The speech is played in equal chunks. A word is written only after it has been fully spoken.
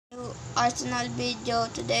Arsenal video.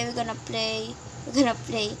 Today we're gonna play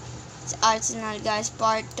it's Arsenal, guys,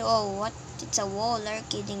 part 2. Oh, what? It's a wall. Are you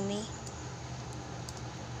kidding me?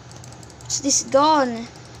 Is this gone?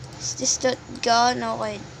 Is this not gone?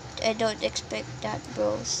 Okay, I don't expect that,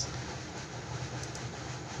 bros.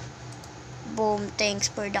 Boom, thanks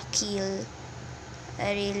for the kill.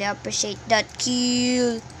 I really appreciate that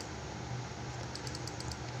kill.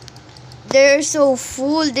 They're so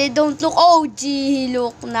full. They don't look. Oh, gee,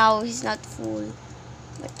 look now. He's not full.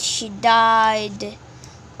 But she died.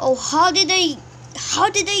 Oh, how did I?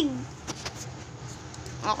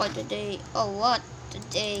 Okay, today. Oh, what?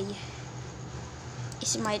 Today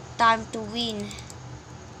is my time to win.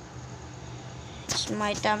 It's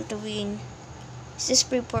my time to win. Is this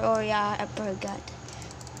prepare? Oh, yeah, I forgot.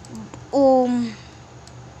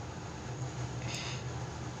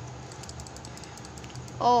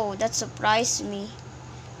 Oh, that surprised me.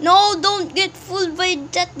 No, don't get fooled by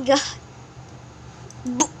that guy.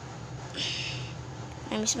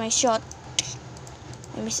 I miss my shot.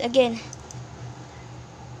 I miss again.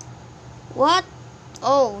 What?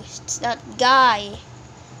 Oh, it's that guy.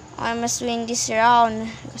 I must win this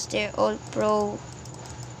round because they're all pro.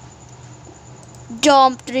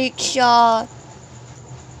 Jump trick shot.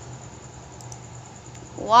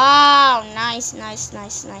 Wow, nice.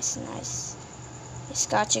 He's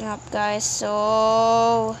catching up, guys,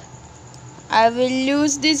 so I will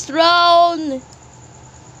lose this round.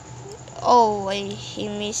 Oh, he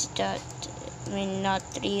missed that. I mean, not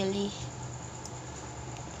really.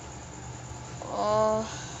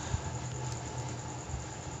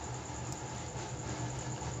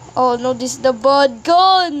 Oh no, this is the bad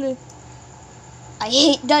gun. I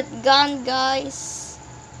hate that gun, guys.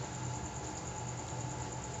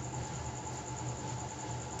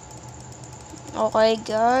 Okay,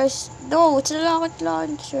 guys. No, it's a rocket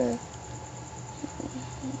launcher.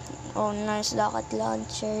 Oh, nice rocket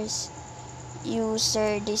launchers.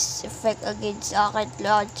 User this effect against rocket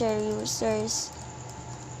launcher users.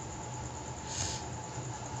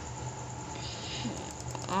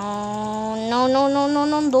 Oh, no,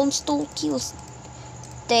 don't steal kills.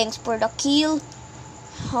 Thanks for the kill.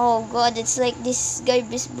 Oh god, it's like this guy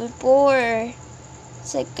before.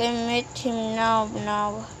 It's like I met him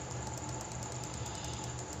now.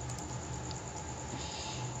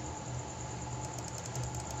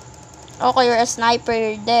 Okay, you're a sniper,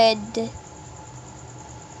 you're dead.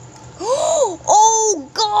 Oh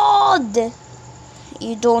god!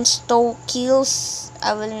 You don't steal kills,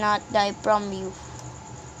 I will not die from you.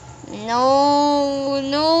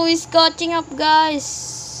 No, he's catching up,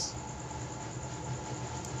 guys.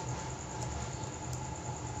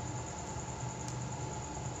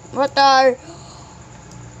 What are...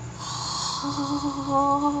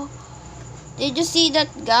 Did you see that,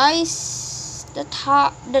 guys?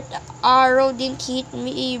 That arrow didn't hit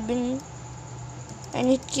me even. And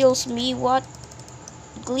it kills me. What?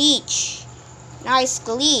 Glitch. Nice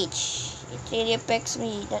glitch. It really affects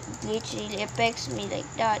me. That glitch really affects me like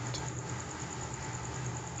that.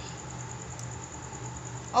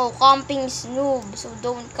 Oh, camping is noob. So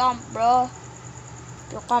don't camp, bro.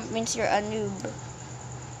 If you camp means you're a noob.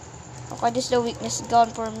 Okay, this is the weakness gun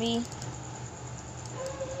for me.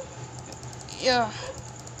 Yeah.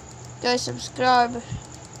 Guys, subscribe.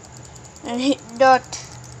 And hit that.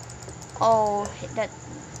 Oh, hit that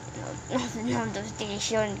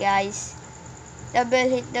notification, guys. The bell,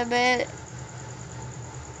 hit the bell.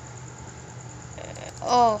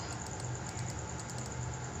 Oh.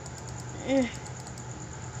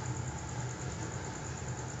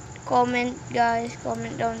 Comment, guys.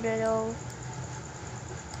 Comment down below.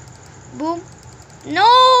 Boom.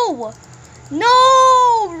 No!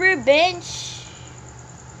 Revenge.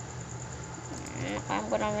 I'm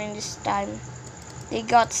gonna win this time. They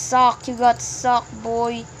got sucked. You got sucked,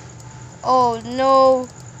 boy. Oh no.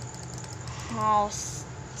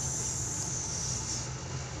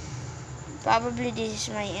 Probably this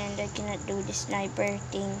is my end. I cannot do the sniper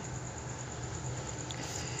thing.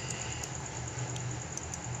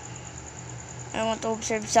 I want to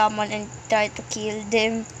observe someone and try to kill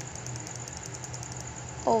them.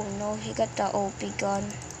 Oh no, he got the OP gun.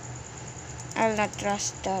 I'll not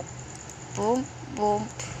trust that. Boom.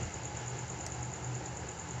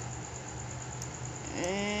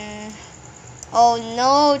 Oh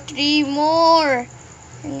no, 3 more.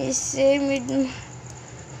 And the same with me.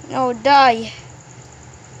 No, die.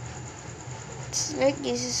 It's like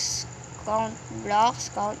this is count blocks,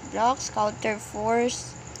 counter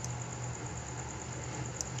force.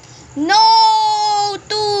 No,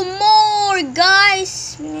 2 more,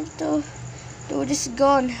 guys. We need to do this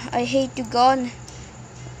gun. I hate the gun.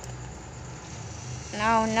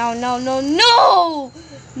 No, no, no, no, no!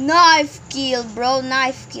 Knife kill, bro.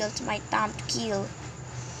 Knife kill. It's my time to kill.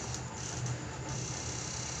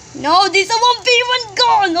 No, this is a 1v1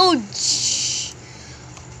 gone! Oh,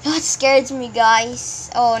 that scares me, guys.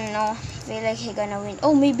 Oh, no. I feel like he's gonna win.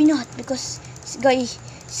 Oh, maybe not, because this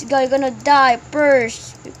guy gonna die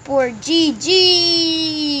first before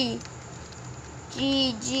GG!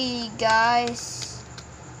 GG, guys.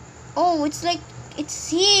 Oh, it's like, it's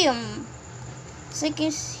him. It's like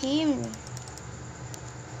it's him.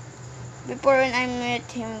 Before when I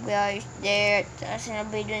met him, guys, there, as in a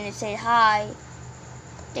video, and he said hi.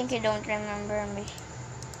 I think you don't remember me.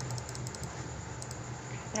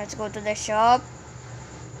 Let's go to the shop.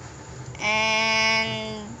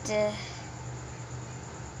 And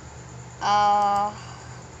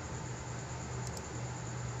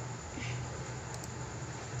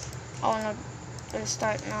oh no, we'll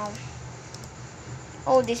start now.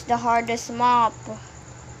 Oh, this is the hardest map.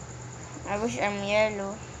 I wish I'm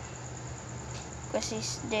yellow, because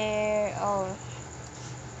he's there. Oh,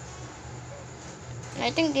 I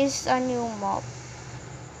think this is a new map,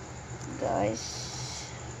 guys.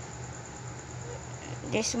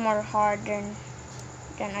 This is more hard than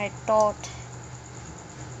I thought.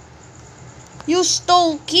 You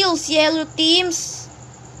stole kills, yellow teams.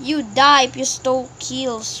 You die if you stole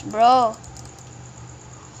kills, bro.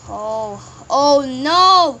 Oh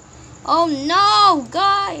no! Oh no,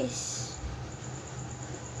 guys!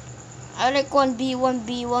 I like 1v1,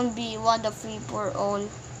 the free for all.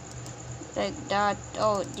 Like that.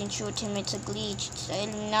 Oh, didn't shoot him, it's a glitch. It's an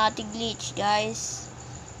Illuminati glitch, guys.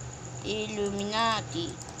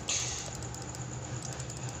 Illuminati.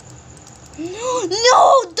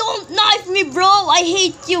 No, don't knife me, bro. I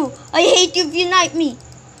hate you. I hate you if you knife me.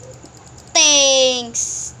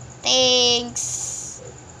 Thanks.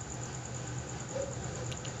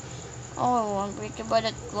 Oh, I'm pretty bad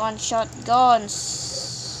at one-shot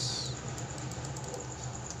guns.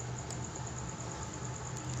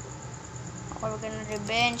 Oh, we're gonna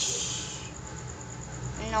revenge.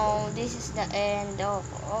 No, this is the end. Oh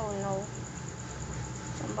no.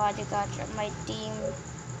 Somebody got my team.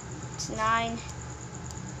 It's 9.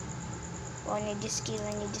 Oh, I need this kill.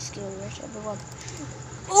 Where's everyone?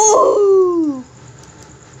 Ooh!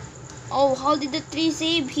 Oh, how did the tree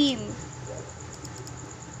save him?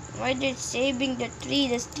 Why did saving the tree?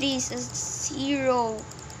 The tree is a hero.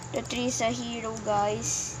 The tree is a hero,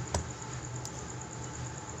 guys.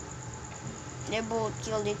 They both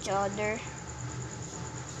killed each other.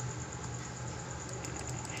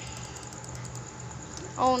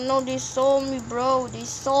 Oh no, they saw me, bro. They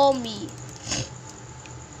saw me.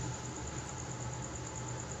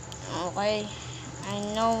 Okay, I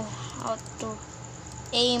know how to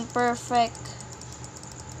aim perfect.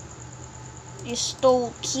 You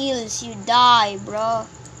stole kills, you die, bro.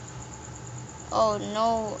 Oh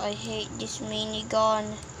no, I hate this minigun.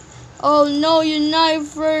 Oh no, you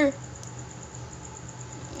knifer.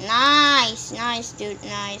 Nice, dude,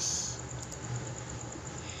 nice.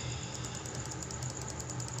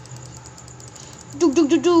 Dug.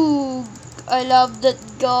 I love that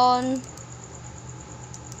gun.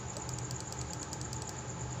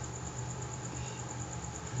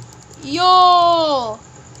 Yo!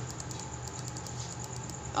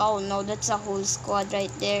 Oh no, that's a whole squad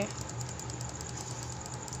right there.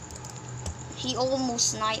 He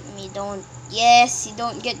almost sniped me, Yes, he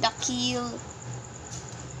don't get the kill.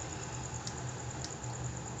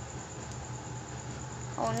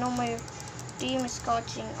 Oh no, my team is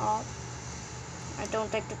catching up. I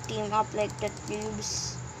don't like to team up like that,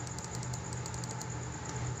 noobs.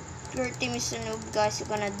 Your team is a noob, guys, you're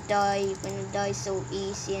gonna die. You're gonna die so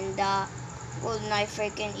easy, and the gold knife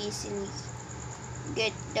can easily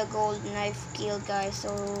get the gold knife kill, guys.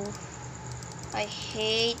 So I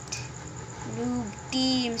hate noob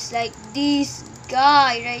teams like this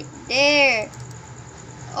guy right there.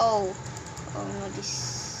 Oh no,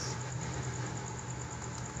 this.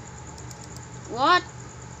 What?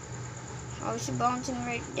 How is he bouncing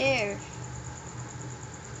right there?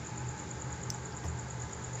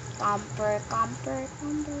 Camper.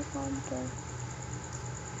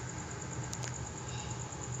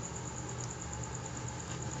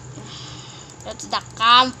 That's the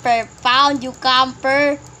camper. Found you,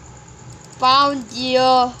 camper. Found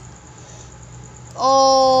you.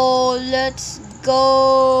 Oh, let's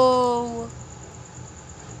go.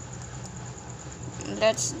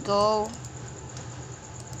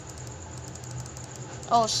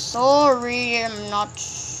 Oh, sorry, I'm not.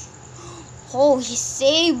 Oh, he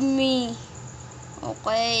saved me.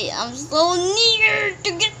 Okay, I'm so near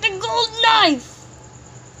to get the gold knife.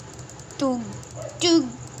 Tug.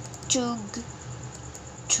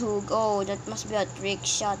 Chug. Oh, that must be a trick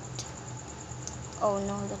shot. Oh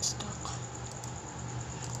no, that's stuck.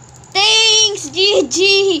 Thanks,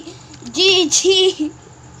 GG! GG!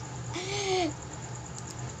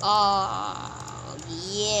 Oh,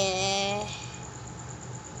 yeah.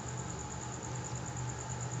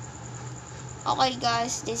 Okay,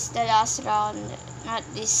 guys, this is the last round. Not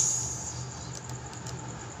this.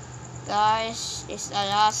 Guys, this is the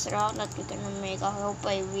last round that we're gonna make. I hope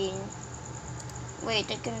I win. Wait,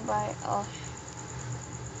 I can buy. Oh.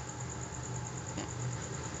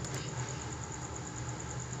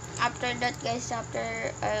 After that, guys,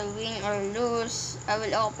 after I win or lose, I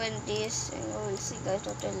will open this and we'll see, guys,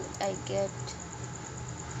 what will I get.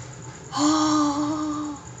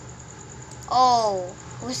 Oh,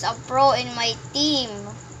 who's a pro in my team?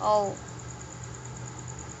 Oh,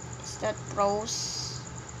 is that pros?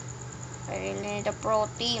 I really need a pro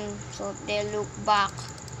team, so they look back.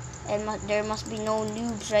 And there must be no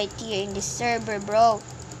noobs right here in this server, bro.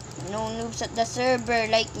 No noobs at the server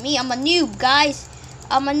like me. I'm a noob, guys.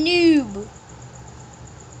 I'm a noob.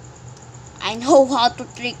 I know how to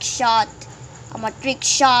trick shot. I'm a trick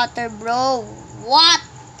shotter, bro. What?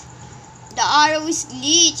 The arrow is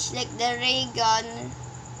glitch like the ray gun.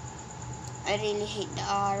 I really hate the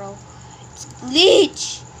arrow. It's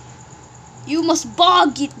glitch. You must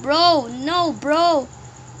bug it, bro. No, bro.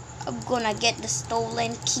 I'm gonna get the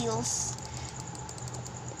stolen kills.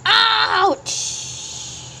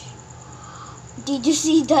 Ouch! Did you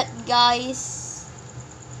see that, guys?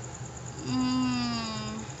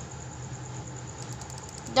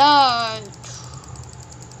 That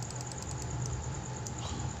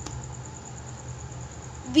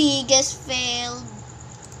biggest fail.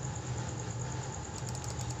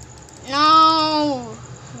 No!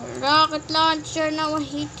 Rocket launcher, now I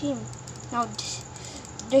hit him. Now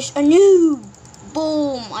there's a noob.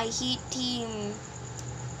 Boom! I hit him.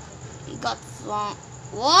 He got flung.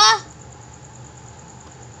 What?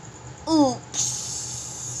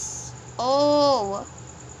 Oops. Oh.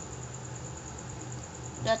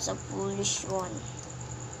 That's a foolish one.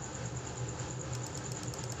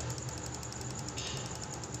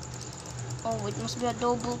 Oh, it must be a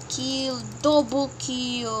double kill. Double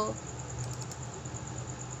kill.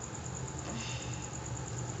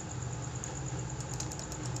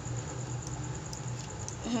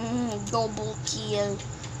 Double kill.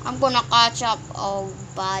 I'm gonna catch up. Oh,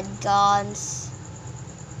 bad guns.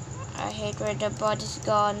 I hate where the baddest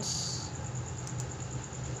guns.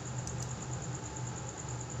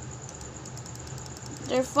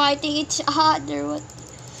 They're fighting each other. What?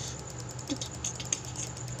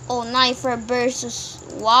 Oh, Knifer versus.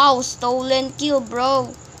 Wow, stolen kill,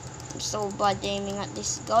 bro. I'm so bad aiming at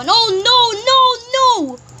this gun. Oh, no,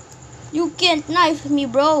 no, no! You can't knife me,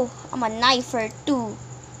 bro. I'm a knifer too.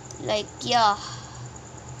 Like, yeah.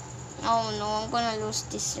 Oh no, I'm gonna lose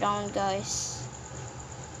this round, guys.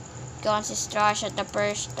 Guns is trash at the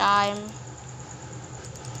first time.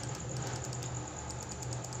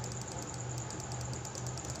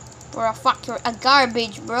 For a fuck, you're a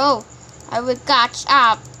garbage, bro. I will catch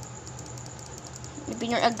up. Maybe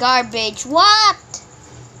you're a garbage. What?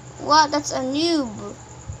 What? That's a noob.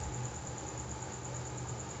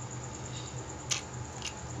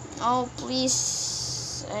 Oh,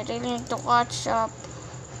 please. I really need to catch up.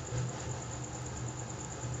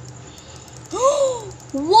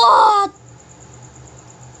 What?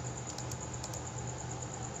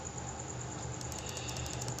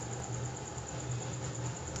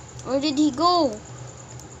 Where did he go?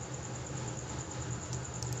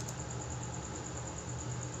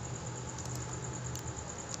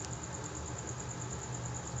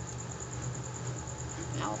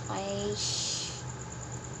 Okay.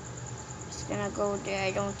 Just gonna go there.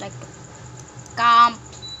 I don't like to camp.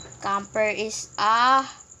 Camper is a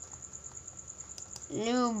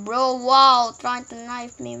noob, bro. Wow, trying to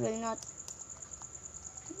knife me will not.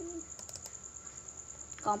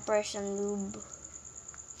 Camper is a noob.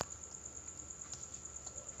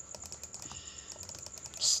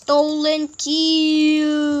 Stolen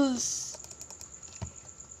kills.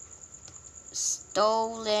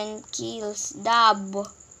 Stolen kills. Dab.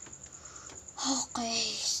 Okay,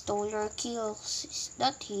 stole your kills. Is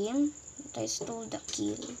that him? I stole the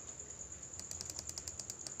kill.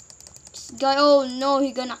 This guy, oh no,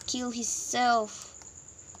 he gonna kill himself.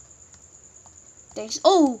 Thanks.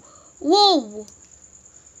 Oh, whoa.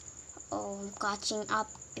 Oh, I'm catching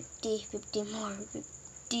up. 50 more.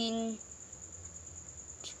 15.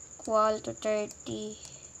 Equal to 30.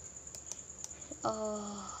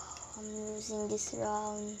 Oh, I'm losing this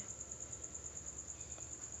round.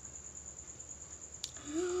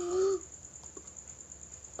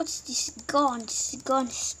 What's this gun? This gun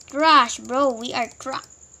is trash, bro. We are trash.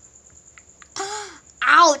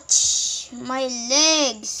 Ouch! My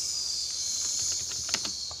legs.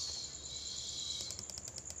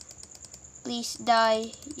 Please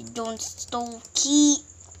die. You don't stole key.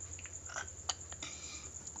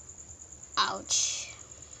 Ouch.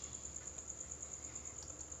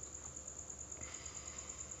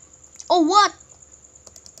 Oh, what?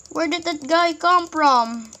 Where did that guy come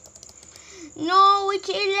from? No, it's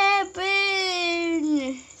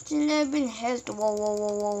 11. It's 11 health. Whoa, whoa,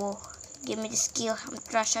 whoa, whoa, whoa. Give me the skill. I'm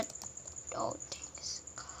trash at... Oh, thanks.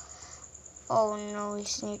 Oh, no. We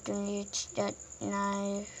need to reach that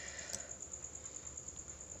knife.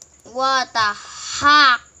 What the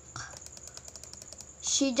heck?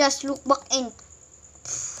 She just looked back and...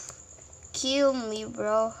 Kill me,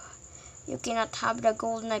 bro. You cannot have the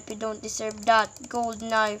gold knife. You don't deserve that gold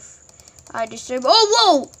knife. I deserve... Oh,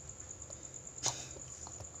 whoa!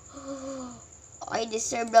 I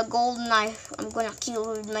deserve the gold knife. I'm gonna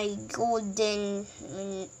kill with my golden...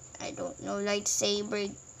 I don't know,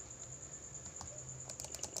 lightsaber.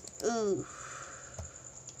 Ooh.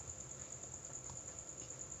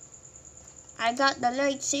 I got the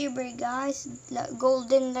lightsaber, guys.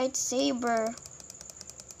 Golden lightsaber.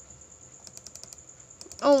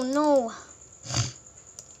 Oh no.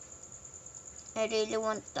 I really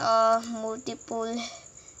want multiple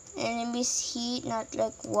enemies hit, not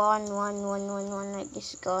like one like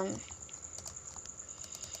this gun.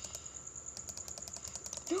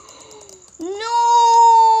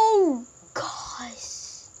 No!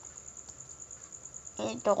 Guys. I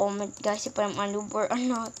need to comment, guys, if I'm a noob or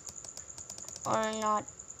not.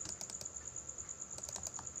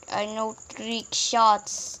 I know trick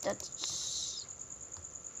shots. That's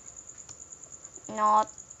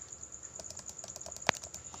not.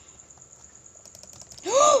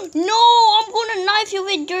 No, I'm gonna knife you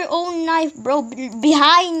with your own knife, bro.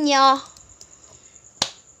 Behind ya.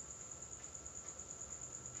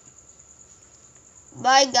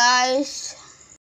 Bye, guys.